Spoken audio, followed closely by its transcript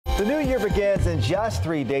The new year begins in just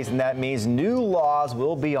 3 days, and that means new laws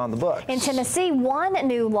will be on the books. In Tennessee, one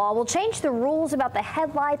new law will change the rules about the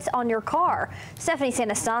headlights on your car. Stephanie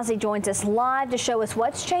Sanastasi joins us live to show us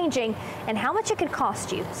what's changing and how much it could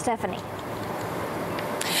cost you. Stephanie.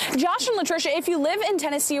 Josh and Latricia, if you live in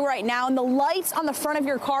Tennessee right now and the lights on the front of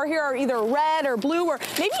your car here are either red or blue or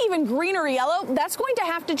maybe even green or yellow, that's going to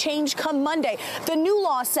have to change come Monday. The new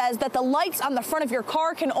law says that the lights on the front of your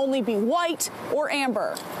car can only be white or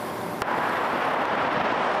amber.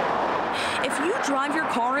 If you drive your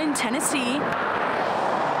car in Tennessee,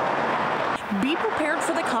 be prepared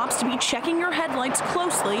for the cops to be checking your headlights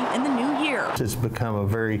closely in the new year. It's become a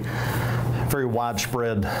very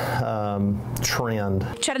widespread trend.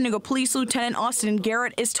 Chattanooga Police Lieutenant Austin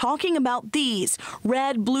Garrett is talking about these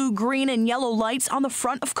red, blue, green, and yellow lights on the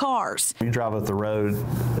front of cars. You drive up the road,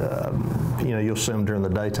 you'll see them during the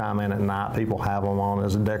daytime and at night. People have them on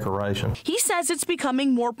as a decoration. He says it's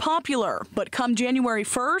becoming more popular, but come January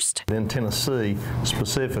 1st, in Tennessee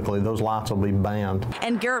specifically, those lights will be banned.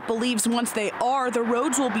 And Garrett believes once they are, the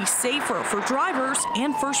roads will be safer for drivers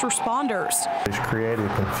and first responders. It's created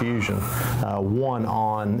confusion. One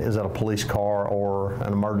on, is that a police car or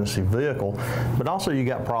an emergency vehicle? But also you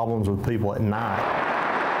got problems with people at night.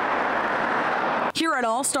 Here at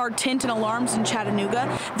All Star Tint and Alarms in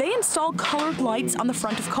Chattanooga, they install colored lights on the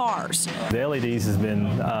front of cars. The LEDs has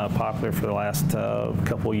been popular for the last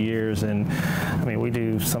couple of years, and I mean, we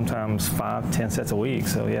do sometimes 5-10 sets a week,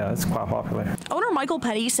 so yeah, it's quite popular. Owner Michael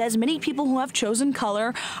Petty says many people who have chosen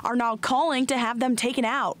color are now calling to have them taken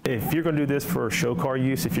out. If you're going to do this for show car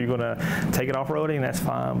use, if you're going to take it off-roading, that's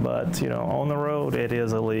fine, but on the road, it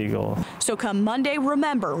is illegal. So come Monday,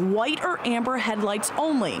 remember, white or amber headlights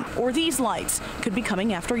only, or these lights could be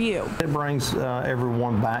coming after you. It brings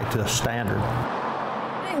everyone back to a standard.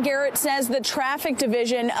 Garrett says the traffic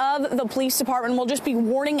division of the police department will just be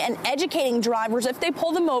warning and educating drivers if they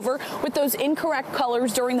pull them over with those incorrect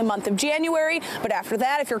colors during the month of January. But after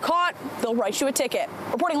that, if you're caught, they'll write you a ticket.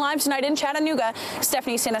 Reporting live tonight in Chattanooga,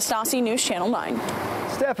 Stephanie Sanastasi, News Channel 9.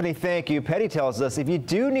 Stephanie, thank you. Petty tells us if you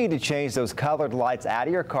do need to change those colored lights out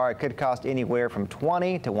of your car, it could cost anywhere from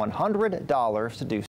 $20 to $100 to do so.